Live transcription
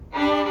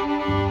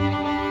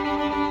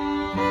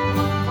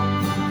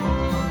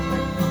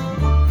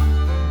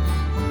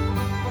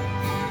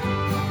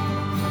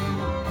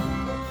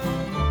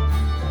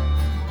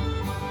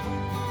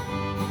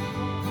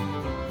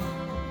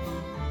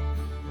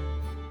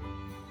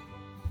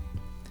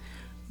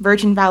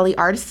Virgin Valley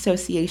Artists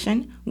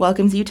Association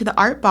welcomes you to the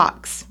Art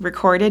Box,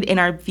 recorded in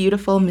our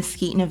beautiful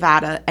Mesquite,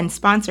 Nevada, and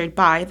sponsored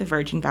by the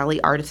Virgin Valley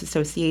Artists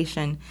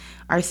Association.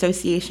 Our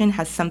association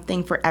has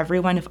something for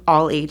everyone of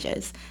all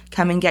ages.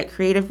 Come and get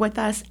creative with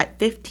us at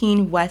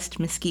 15 West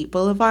Mesquite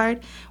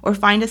Boulevard, or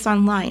find us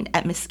online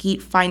at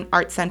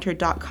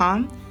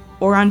mesquitefineartcenter.com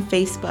or on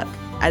Facebook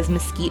as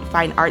Mesquite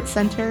Fine Arts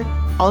Center,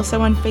 also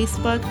on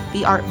Facebook,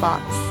 The Art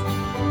Box.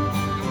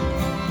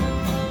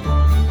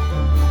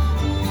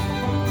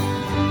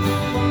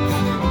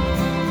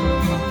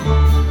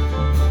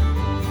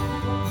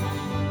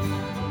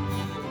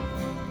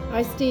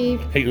 Hi,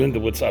 Steve. Hey, Linda,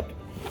 what's up?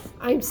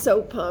 I'm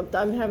so pumped.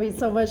 I'm having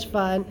so much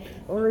fun.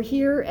 We're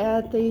here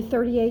at the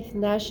 38th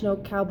National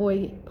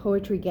Cowboy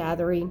Poetry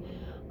Gathering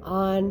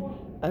on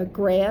a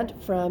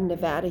grant from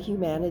Nevada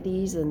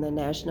Humanities and the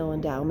National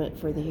Endowment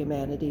for the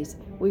Humanities.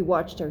 We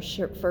watched our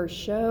first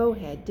show,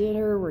 had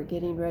dinner. We're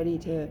getting ready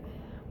to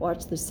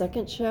watch the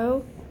second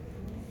show.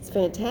 It's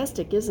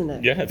fantastic, isn't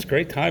it? Yeah, it's a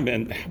great time.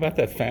 And how about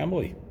that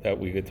family that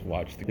we get to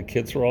watch? The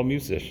kids are all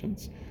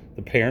musicians.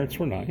 The parents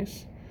were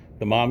nice.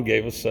 The mom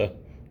gave us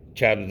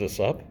chatted us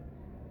up.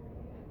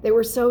 They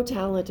were so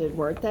talented,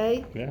 weren't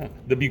they? Yeah,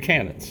 the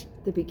Buchanans.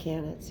 The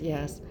Buchanans,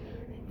 yes.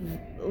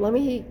 Let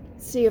me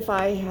see if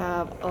I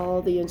have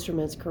all the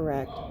instruments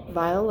correct.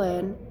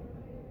 Violin,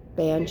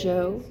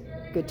 banjo,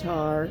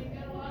 guitar,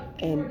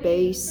 and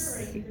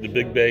bass. The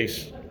big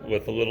bass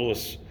with the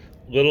littlest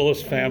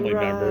family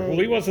member. Well,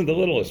 he wasn't the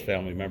littlest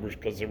family members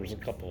because there was a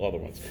couple other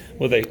ones.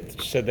 Well, they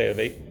said they have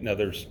 8. Now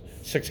there's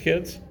 6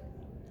 kids?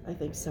 I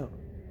think so.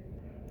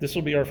 This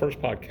will be our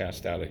first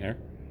podcast out of here.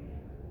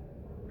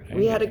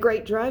 We had a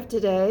great drive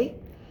today.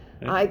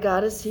 Yeah. I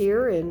got us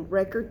here in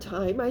record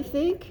time, I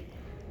think.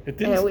 It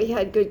did. And we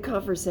had good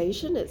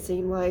conversation. It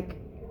seemed like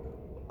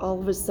all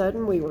of a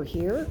sudden we were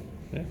here.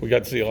 Yeah, we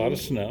got to see a lot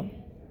of snow.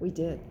 We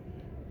did.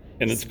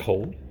 And it's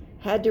cold.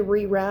 Had to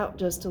reroute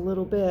just a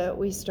little bit.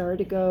 We started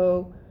to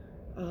go,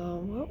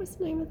 what was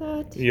the name of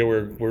that? Yeah,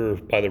 we're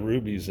by the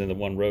Rubies and the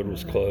one road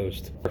was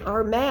closed.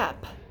 Our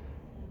map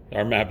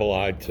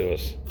lied to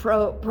us.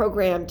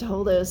 Program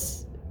told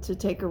us to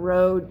take a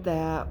road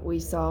that we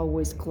saw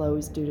was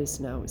closed due to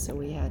snow, so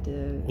we had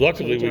to.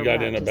 Luckily, we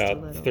got in just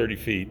about 30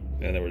 feet,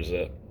 and there was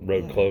a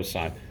road closed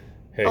sign.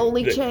 Hey,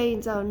 only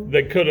chains on.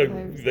 They could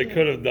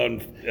have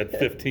done at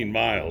 15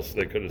 miles.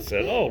 They could have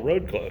said, "Oh,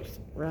 road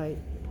closed." Right.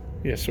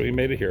 Yeah, so we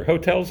made it here.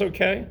 Hotel's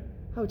okay.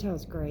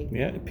 Hotel's great.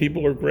 Yeah,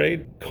 people are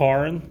great.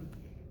 Karen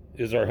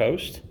is our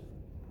host.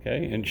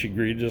 Okay, and she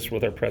greeted us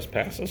with our press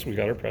passes. We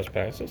got our press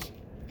passes.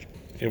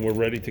 And we're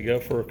ready to go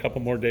for a couple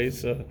more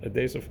days of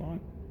fun.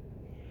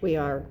 We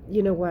are.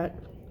 You know what?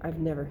 I've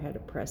never had a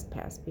press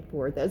pass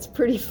before. That's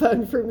pretty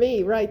fun for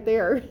me right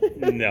there.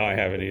 No, I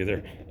haven't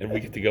either. And we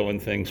get to go in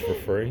things for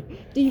free.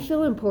 Do you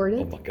feel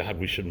important? Oh my God,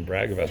 we shouldn't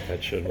brag about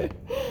that, should we?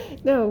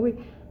 No,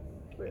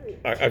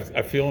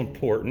 I feel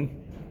important.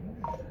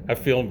 I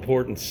feel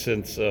important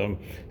since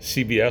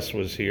CBS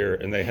was here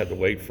and they had to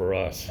wait for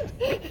us.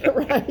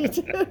 Right.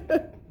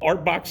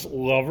 Art Box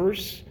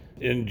lovers,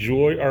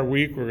 enjoy our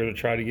week. We're going to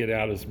try to get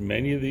out as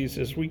many of these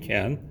as we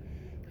can,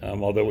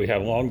 although we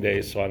have long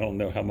days, so I don't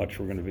know how much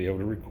we're going to be able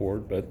to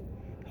record, but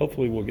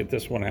hopefully we'll get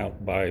this one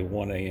out by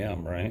 1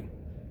 a.m., right?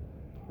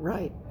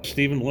 Right.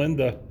 Steve and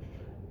Linda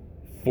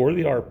for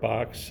the Art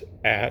Box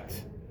at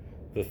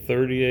the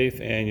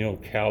 38th Annual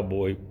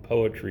Cowboy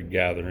Poetry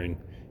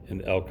Gathering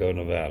in Elko,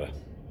 Nevada.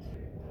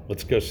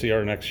 Let's go see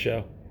our next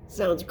show.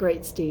 Sounds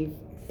great, Steve.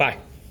 Bye.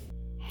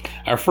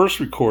 Our first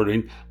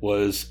recording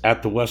was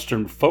at the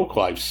Western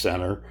Folklife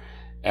Center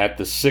at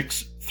the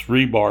 6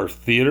 3-Bar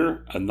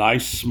Theater, a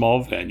nice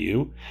small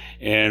venue,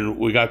 and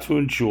we got to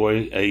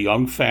enjoy a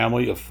young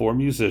family of 4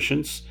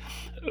 musicians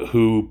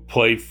who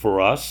played for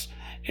us,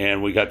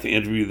 and we got to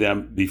interview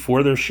them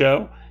before their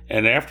show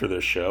and after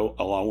their show,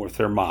 along with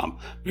their mom.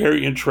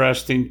 Very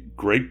interesting,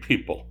 great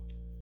people.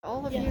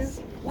 All of Yes.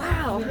 you?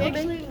 Wow.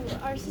 Actually,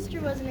 our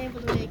sister wasn't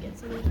able to make it,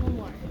 so there's one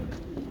more.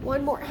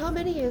 One more. How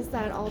many is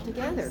that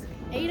altogether?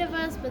 8 of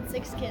us, but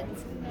 6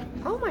 kids.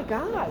 Oh my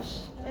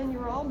gosh. And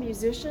you're all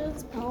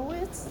musicians,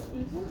 poets?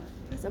 Mm-hmm.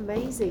 It's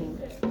amazing.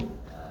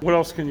 What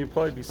else can you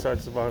play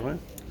besides the violin?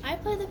 I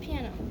play the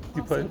piano.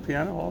 You play the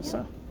piano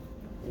also?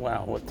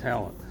 Wow, what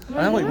talent.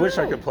 I only wish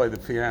I could play the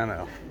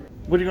piano.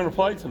 What are you going to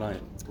play tonight?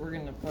 We're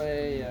going to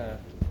play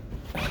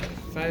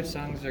 5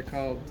 songs. They're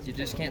called You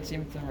Just Can't See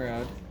Me From the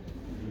Road.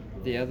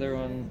 The other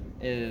one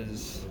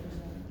is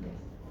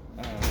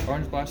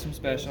Orange Blossom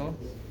Special.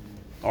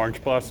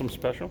 Orange Blossom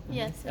Special?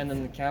 Yes. And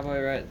then The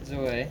Cowboy Rides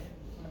Away.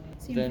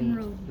 Then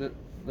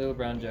Little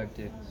Brown Jug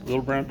too.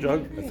 Little Brown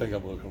Jug? I think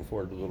I'm looking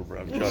forward to Little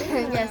Brown Jug.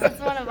 Yes, it's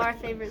one of our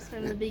favorites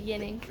from the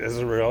beginning. Is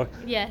it really?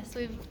 Yes,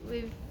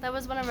 that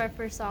was one of our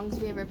first songs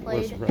we ever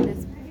played. Was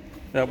it?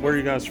 Now, where are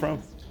you guys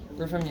from?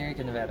 We're from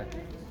Yerington, Nevada.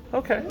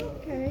 Okay.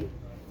 Okay.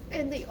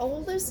 And the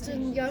oldest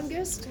and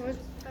youngest?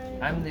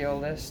 I'm the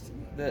oldest.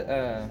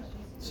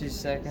 She's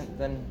second,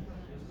 then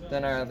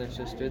our other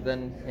sister,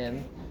 then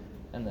him,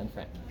 and then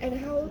Frank. And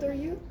how old are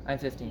you? I'm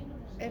 15.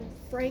 And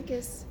Frank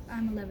is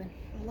I'm 11.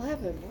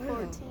 11. Wow.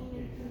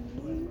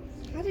 14.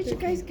 How did you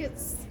guys get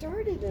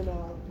started in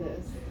all of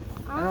this?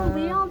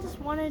 We all just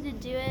wanted to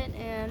do it,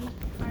 and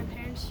our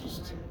parents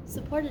just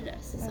supported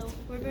us. So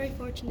we're very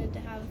fortunate to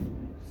have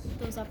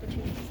those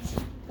opportunities.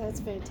 That's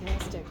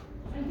fantastic.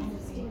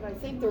 Steve, I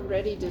think they're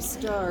ready to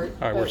start.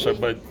 All right,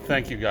 but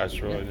thank you guys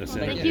for letting us in.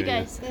 Thank you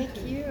guys.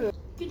 Thank you.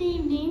 Good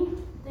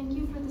evening. Thank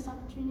you for this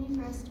opportunity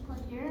for us to play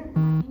here.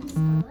 My name is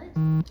Scarlett.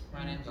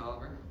 My name's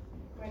Oliver.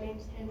 My name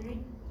is Henry.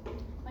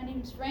 My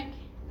name is Frank.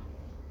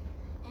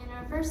 And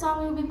our first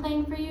song we will be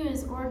playing for you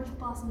is Orange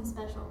Blossom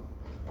Special.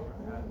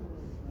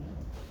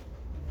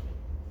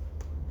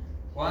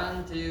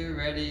 1, 2,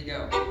 ready,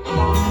 go.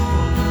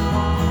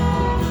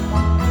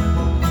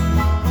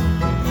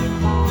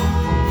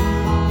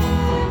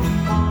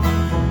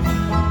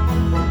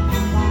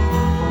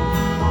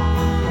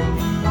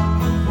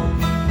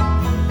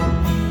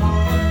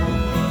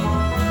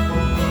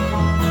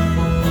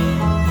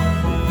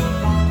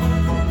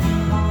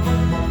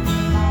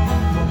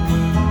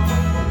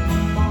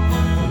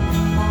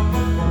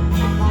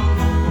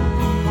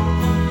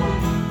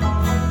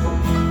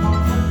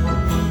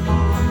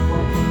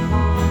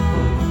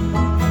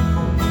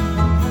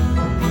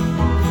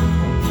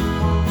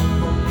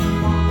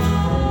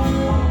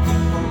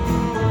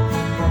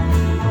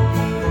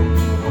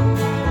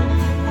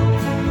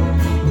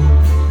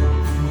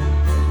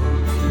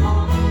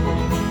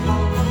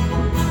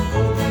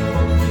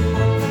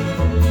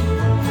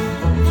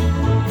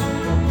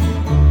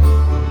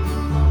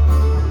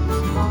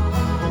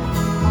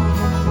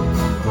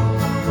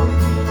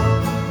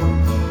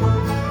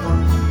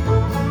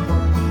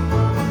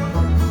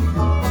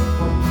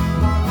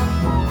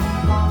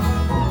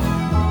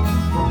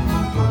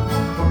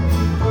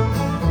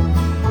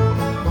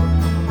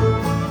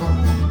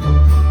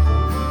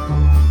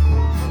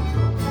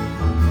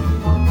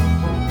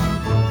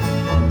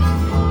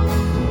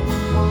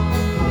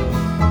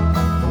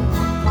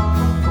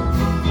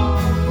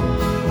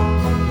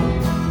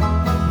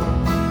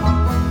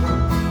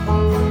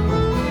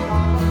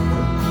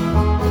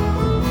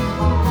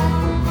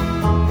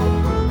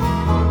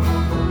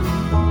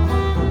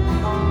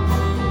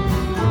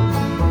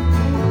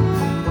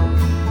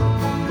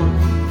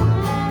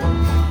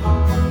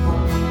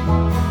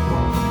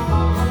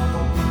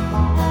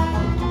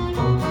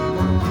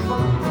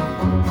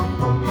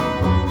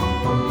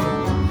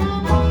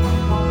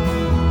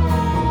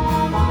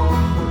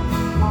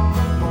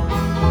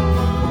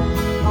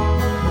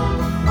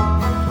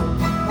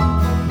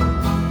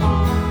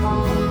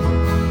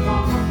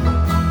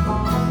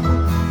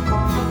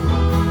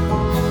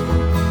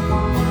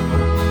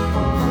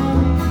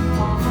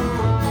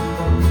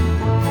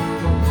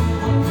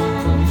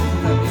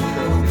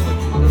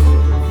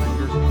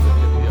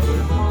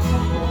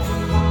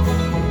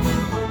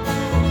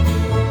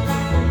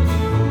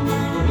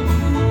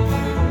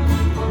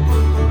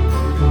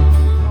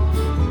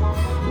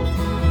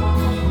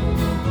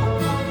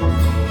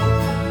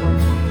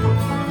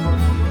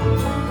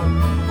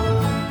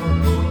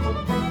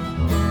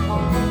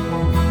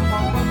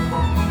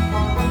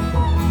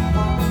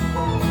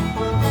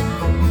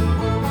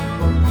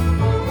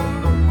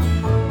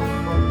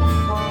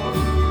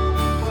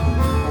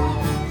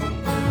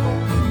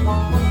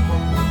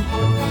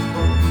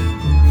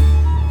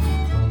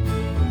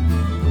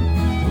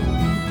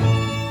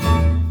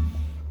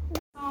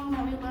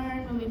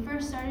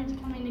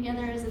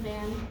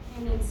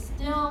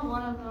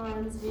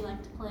 we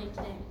like to play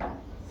today.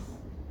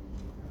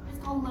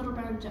 It's called Little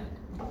Brown Jug.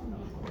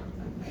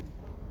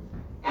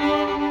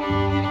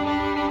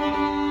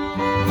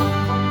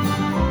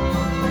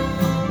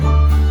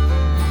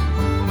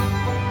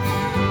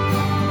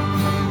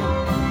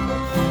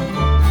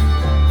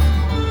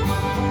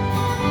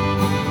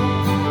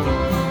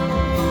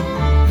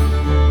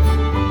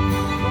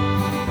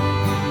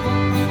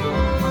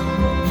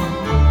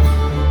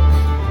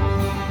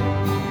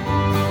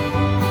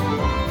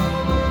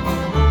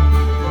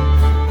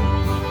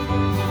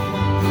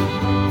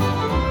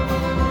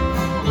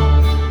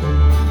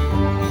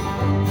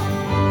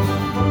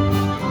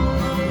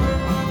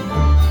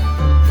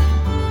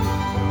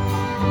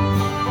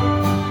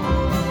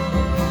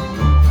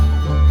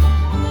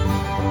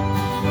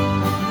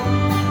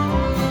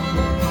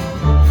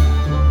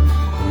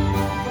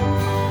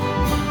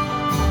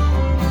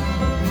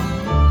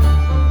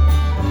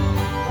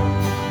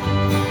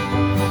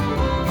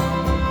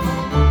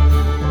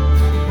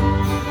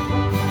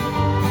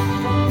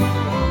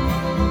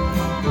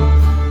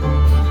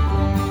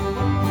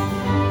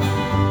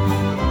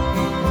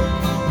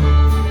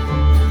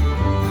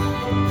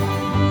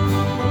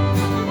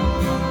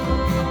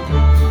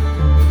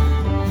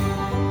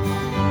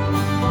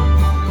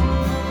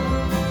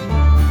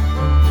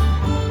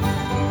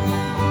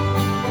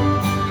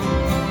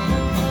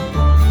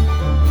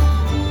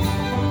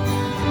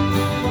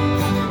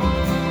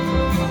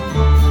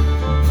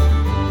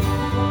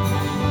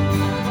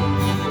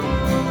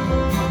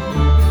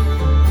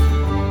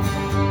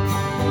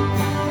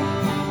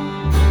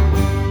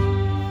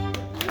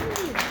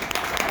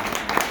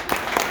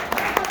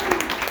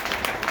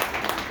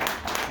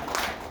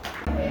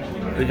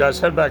 You guys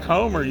head back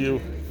home, or are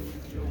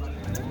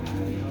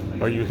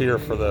you here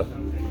for the...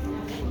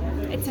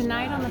 It's a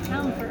night on the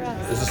town for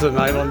us. Is this a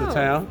night on the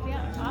town?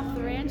 Yeah, off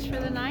the ranch for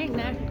the night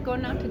and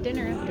going out to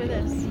dinner after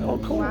this. Oh,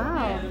 cool.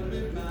 Wow.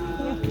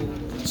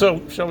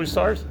 So, shall we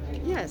start?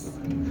 Yes,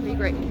 that'd be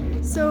great.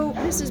 So,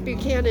 Mrs.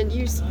 Buchanan,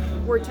 you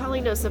were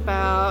telling us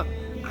about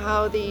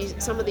how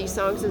some of these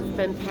songs have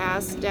been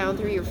passed down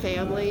through your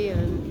family,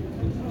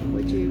 and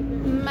would you...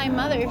 My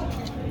mother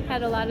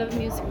had a lot of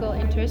musical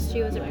interest.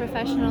 She was a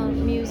professional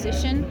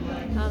musician.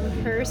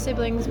 Her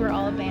siblings were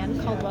all a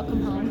band called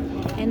Welcome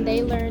Home, and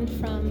they learned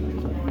from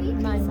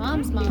my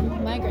mom's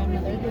mom, my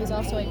grandmother, who was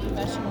also a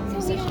professional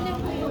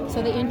musician.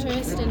 So the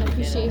interest and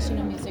appreciation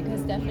of music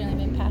has definitely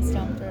been passed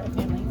down through our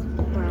family.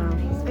 Wow.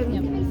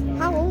 And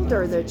how old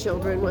are the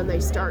children when they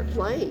start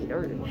playing?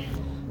 Or...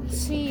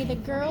 See, the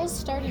girls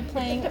started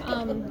playing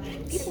violin.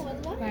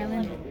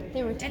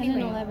 They were 10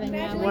 and 11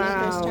 when they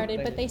first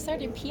started, but they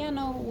started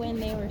piano when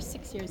they were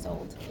 6 years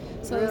old.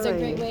 So it was a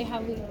great way how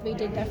we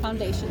did their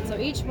foundation. So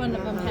each one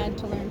of them had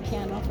to learn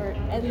piano for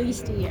at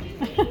least a year.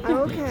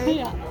 Okay.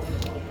 Yeah.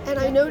 And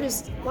I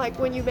noticed, like,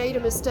 when you made a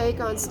mistake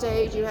on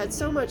stage, you had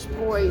so much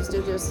poise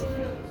to just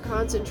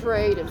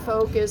concentrate and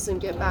focus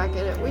and get back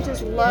in it. We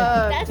just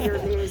loved your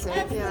music.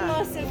 That's the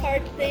most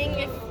important thing.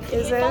 If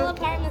Is you it? fall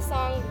apart in the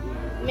song,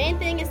 the main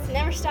thing is to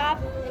never stop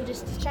and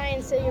just to try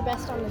and say your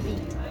best on the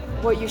beat.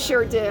 Well, you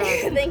sure did.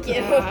 Thank you.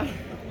 Yeah.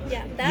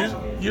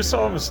 You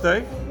saw a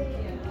mistake?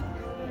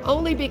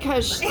 Only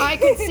because I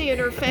could see in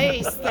her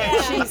face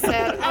that she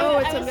said, "Oh,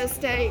 it's a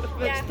mistake,"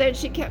 but then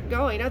she kept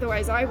going.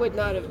 Otherwise, I would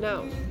not have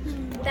known.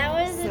 That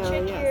was the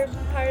trickier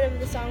part of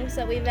the songs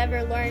that we've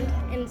ever learned,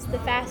 and it's the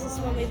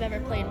fastest one we've ever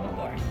played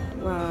before.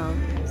 Wow.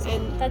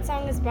 And that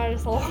song has brought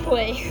us a long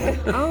way.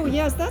 Oh,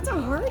 yes, that's a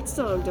hard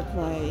song to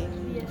play.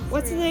 Yes.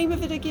 What's the name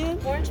of it again?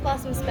 Orange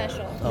Blossom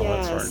Special. Oh,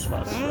 yes, that's Orange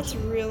Blossom. That's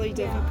really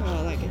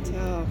difficult, I can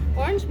tell.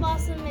 Orange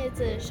Blossom,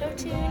 it's a show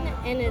tune,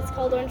 and it's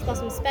called Orange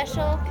Blossom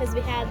Special because we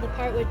had the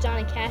part with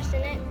Johnny Cash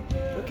in it.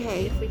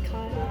 Okay. If we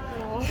caught it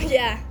and all.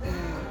 Yeah.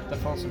 The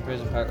Folsom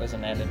Prison part was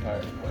an added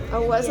part.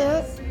 Oh, was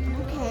it?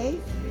 Okay.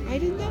 I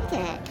didn't know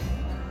that.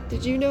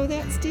 Did you know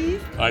that,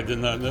 Steve? I did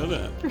not know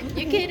that.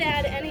 You could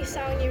add any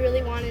song you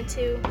really wanted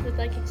to with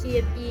like a key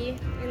of E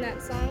in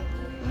that song.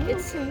 Oh,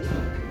 It's okay.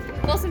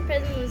 Folsom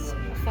Prison was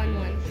a fun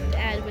one to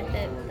add with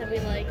it that we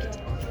liked.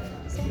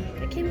 So it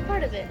became a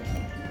part of it.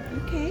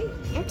 Okay,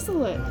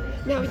 excellent.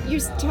 Now, you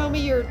tell me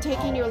you're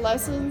taking your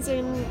lessons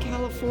in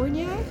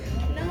California?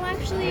 No,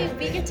 actually,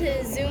 we get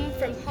to Zoom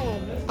from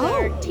home. Oh.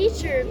 Our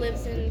teacher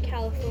lives in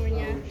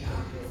California,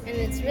 and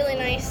it's really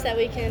nice that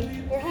we're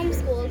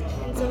homeschooled,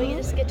 and so we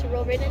just get to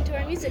roll right into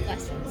our music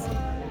lessons.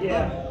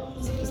 Yeah.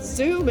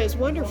 Zoom is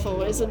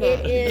wonderful, isn't it?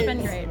 It is. It's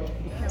been great.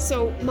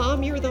 So,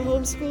 Mom, you're the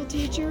homeschool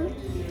teacher?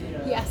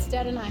 Yes,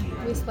 Dad and I,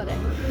 we split it.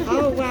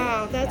 Oh,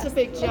 wow, that's a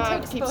big It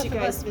job. takes Keeps both you of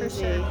guys us for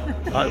busy. sure.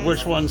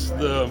 Which one's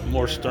the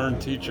more stern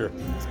teacher?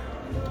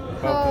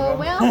 Oh,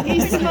 well.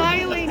 He's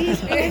smiling,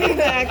 he's grinning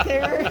back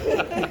there.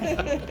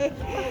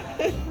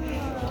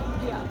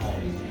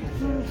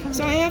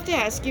 So I have to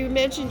ask, you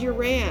mentioned your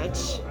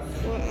ranch.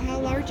 Well, how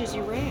large is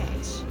your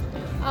ranch?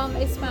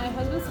 It's my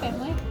husband's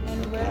family,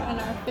 and we're in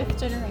our 5th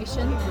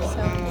generation.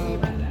 So we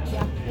run,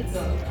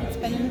 it's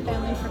been in the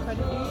family for quite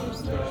a few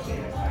years.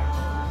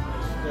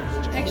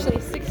 Actually,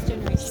 6th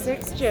generation.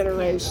 6th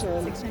generation.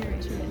 6th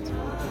generation.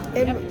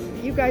 And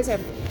you guys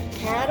have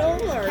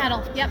cattle? Or?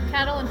 Cattle. Yep,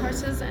 cattle and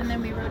horses, and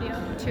then we rodeo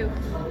too.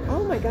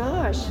 Oh my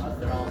gosh.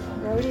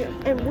 Rodeo.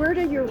 And where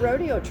do your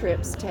rodeo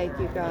trips take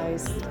you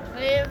guys?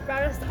 They've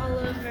brought us all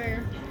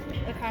over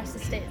across the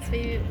states.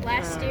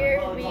 Last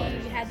year we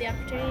had the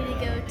opportunity to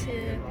go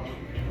to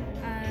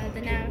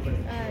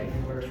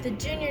the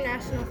junior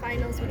national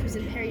finals, which was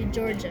in Perry,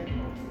 Georgia.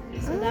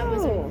 So that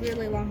was a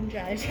really long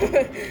drive.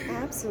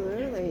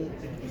 Absolutely.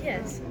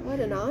 Yes. What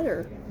an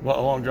honor. Well,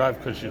 a long drive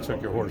because you took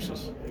your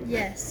horses.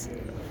 Yes.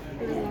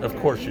 Of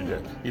course you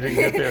did. You didn't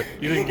get there.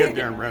 You didn't get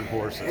there and rent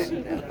horses.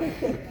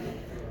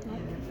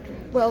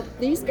 Well,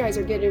 these guys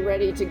are getting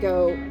ready to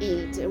go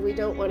eat, and we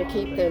don't want to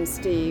keep them,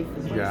 Steve.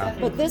 Yeah.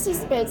 But this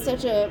has been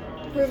such a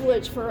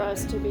privilege for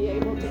us to be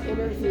able to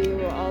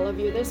interview all of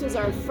you. This was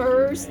our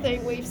first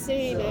thing we've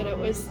seen, and it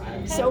was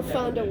so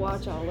fun to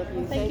watch all of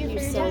you. Thank you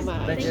so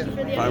much. Thank you.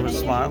 For the I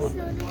was opportunity.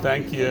 smiling.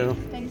 Thank you.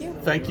 Thank you.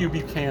 Thank you,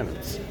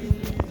 Buchanans.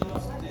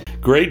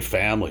 Great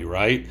family,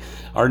 right?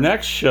 Our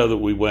next show that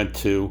we went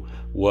to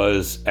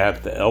was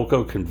at the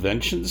Elko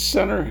Convention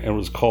Center, and it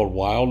was called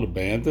Wild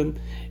Abandon,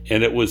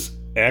 and it was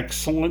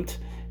excellent,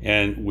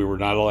 and we were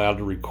not allowed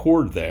to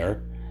record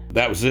there.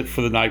 That was it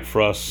for the night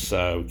for us.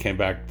 We came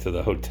back to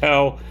the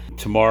hotel.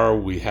 Tomorrow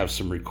we have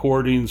some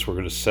recordings. We're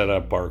going to set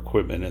up our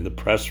equipment in the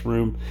press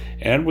room,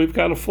 and we've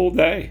got a full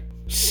day.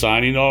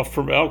 Signing off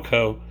from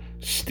Elko,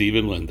 Steve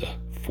and Linda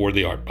for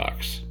the Art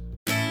Box.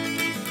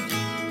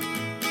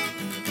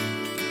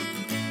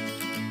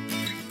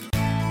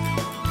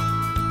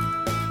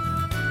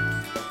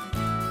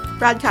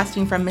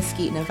 Broadcasting from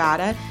Mesquite,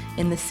 Nevada,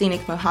 in the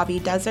scenic Mojave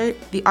Desert,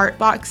 the Art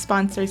Box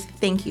sponsors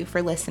thank you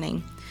for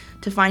listening.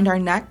 To find our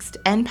next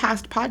and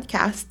past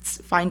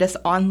podcasts, find us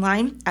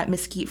online at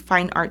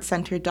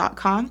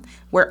mesquitefineartcenter.com,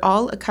 where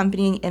all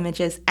accompanying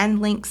images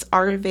and links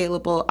are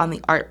available on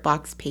the Art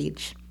Box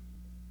page.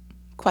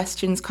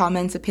 Questions,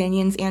 comments,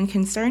 opinions, and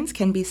concerns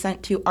can be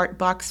sent to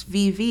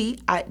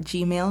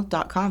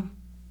artboxvv@gmail.com.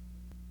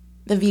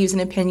 The views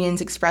and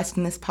opinions expressed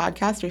in this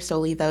podcast are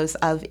solely those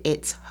of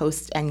its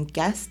hosts and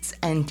guests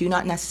and do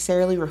not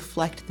necessarily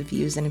reflect the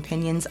views and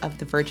opinions of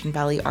the Virgin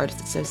Valley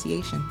Artists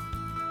Association.